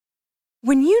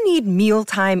When you need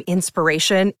mealtime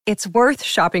inspiration, it's worth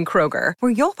shopping Kroger,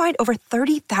 where you'll find over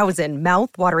 30,000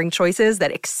 mouth-watering choices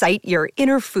that excite your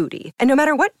inner foodie. And no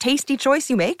matter what tasty choice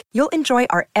you make, you'll enjoy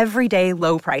our everyday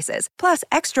low prices, plus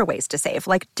extra ways to save,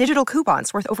 like digital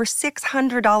coupons worth over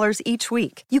 $600 each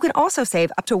week. You can also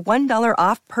save up to $1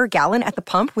 off per gallon at the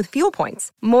pump with fuel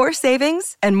points. More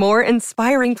savings and more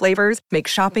inspiring flavors make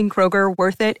shopping Kroger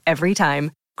worth it every time.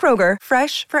 Kroger,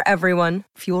 fresh for everyone.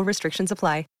 Fuel restrictions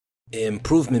apply.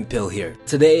 Improvement Pill here.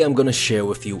 Today I'm going to share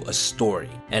with you a story,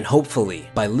 and hopefully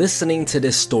by listening to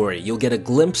this story you'll get a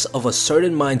glimpse of a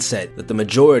certain mindset that the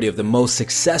majority of the most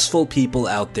successful people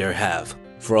out there have.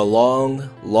 For a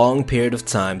long period of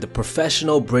time, the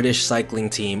professional British cycling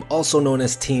team, also known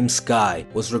as Team Sky,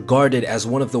 was regarded as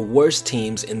one of the worst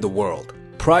teams in the world.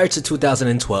 Prior to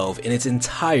 2012, in its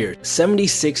entire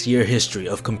 76-year history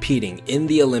of competing in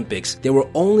the Olympics, they were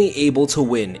only able to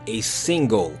win a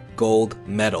single gold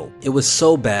medal. It was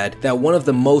so bad that one of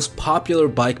the most popular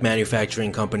bike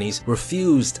manufacturing companies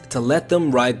refused to let them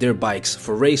ride their bikes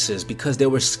for races because they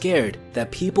were scared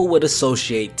that people would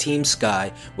associate Team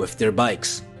Sky with their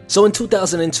bikes. So in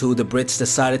 2002, the Brits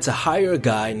decided to hire a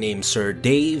guy named Sir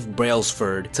Dave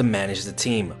Brailsford to manage the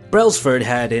team. Brailsford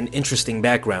had an interesting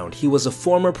background. He was a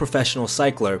former professional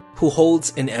cycler who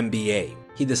holds an MBA.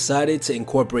 He decided to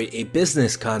incorporate a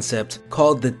business concept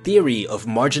called the theory of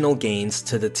marginal gains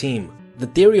to the team. The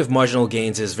theory of marginal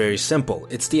gains is very simple.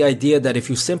 It's the idea that if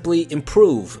you simply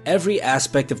improve every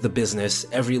aspect of the business,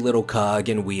 every little cog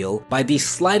and wheel, by the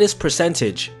slightest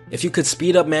percentage, if you could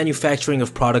speed up manufacturing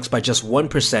of products by just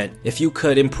 1%, if you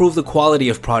could improve the quality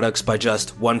of products by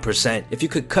just 1%, if you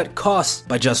could cut costs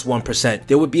by just 1%,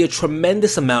 there would be a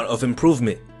tremendous amount of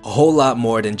improvement, a whole lot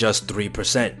more than just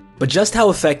 3%. But just how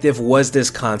effective was this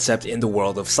concept in the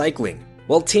world of cycling?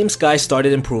 Well, Team Sky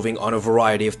started improving on a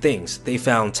variety of things. They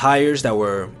found tires that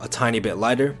were a tiny bit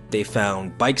lighter. They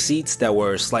found bike seats that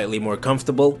were slightly more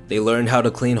comfortable. They learned how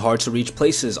to clean hard-to-reach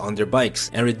places on their bikes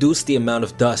and reduce the amount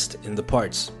of dust in the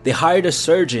parts. They hired a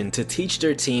surgeon to teach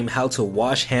their team how to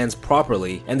wash hands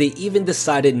properly, and they even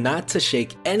decided not to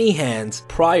shake any hands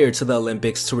prior to the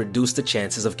Olympics to reduce the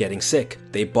chances of getting sick.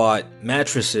 They bought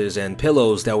mattresses and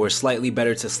pillows that were slightly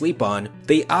better to sleep on.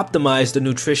 They optimized the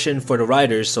nutrition for the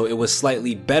riders so it was slightly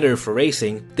better for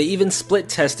racing. They even split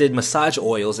tested massage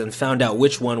oils and found out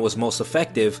which one was most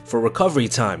effective for recovery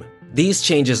time. These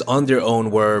changes on their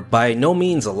own were by no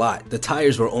means a lot. The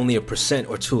tires were only 1%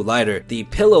 or 2% lighter. The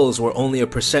pillows were only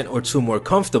 1% or 2% more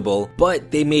comfortable,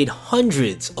 but they made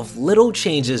hundreds of little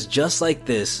changes just like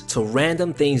this to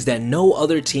random things that no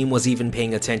other team was even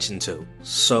paying attention to.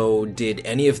 So did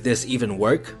any of this even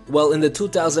work? Well, in the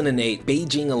 2008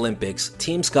 Beijing Olympics,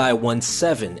 Team Sky won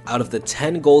 7 out of the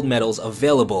 10 gold medals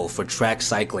available for track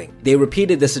cycling. They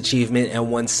repeated this achievement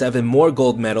and won 7 more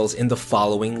gold medals in the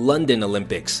following London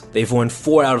Olympics. They've won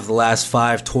 4 out of the last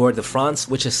 5 Tour de France,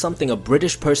 which is something a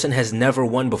British person has never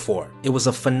won before. It was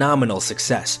a phenomenal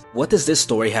success. What does this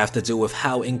story have to do with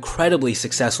how incredibly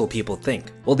successful people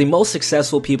think? Well, the most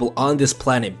successful people on this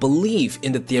planet believe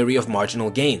in the theory of marginal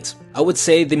gains. I would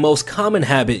say the most common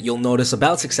habit you'll notice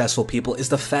about successful people is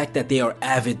the fact that they are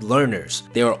avid learners.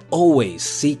 They are always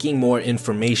seeking more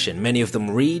information. Many of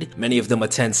them read, many of them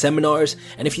attend seminars,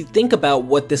 and if you think about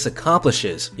what this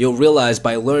accomplishes, you'll realize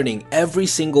by learning every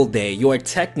single day, you are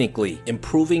technically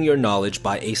improving your knowledge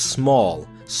by a small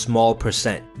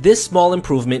percent. This small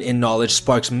improvement in knowledge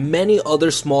sparks many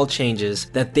other small changes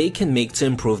that they can make to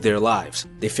improve their lives.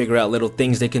 They figure out little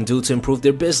things they can do to improve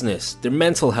their business, their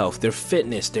mental health, their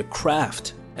fitness, their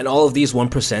craft. And all of these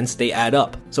 1%, they add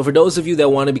up. So for those of you that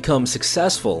want to become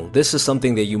successful, this is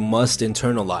something that you must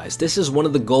internalize. This is one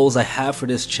of the goals I have for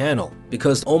this channel,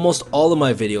 because almost all of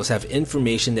my videos have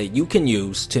information that you can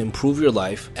use to improve your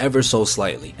life ever so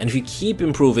slightly. And if you keep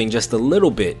improving just a little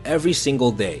bit every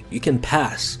single day, you can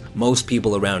pass most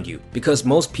people around you, because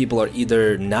most people are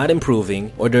either not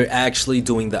improving or they're actually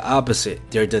doing the opposite.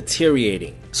 They're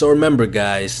deteriorating. So remember,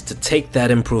 guys, to take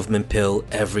that improvement pill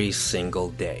every single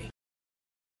day.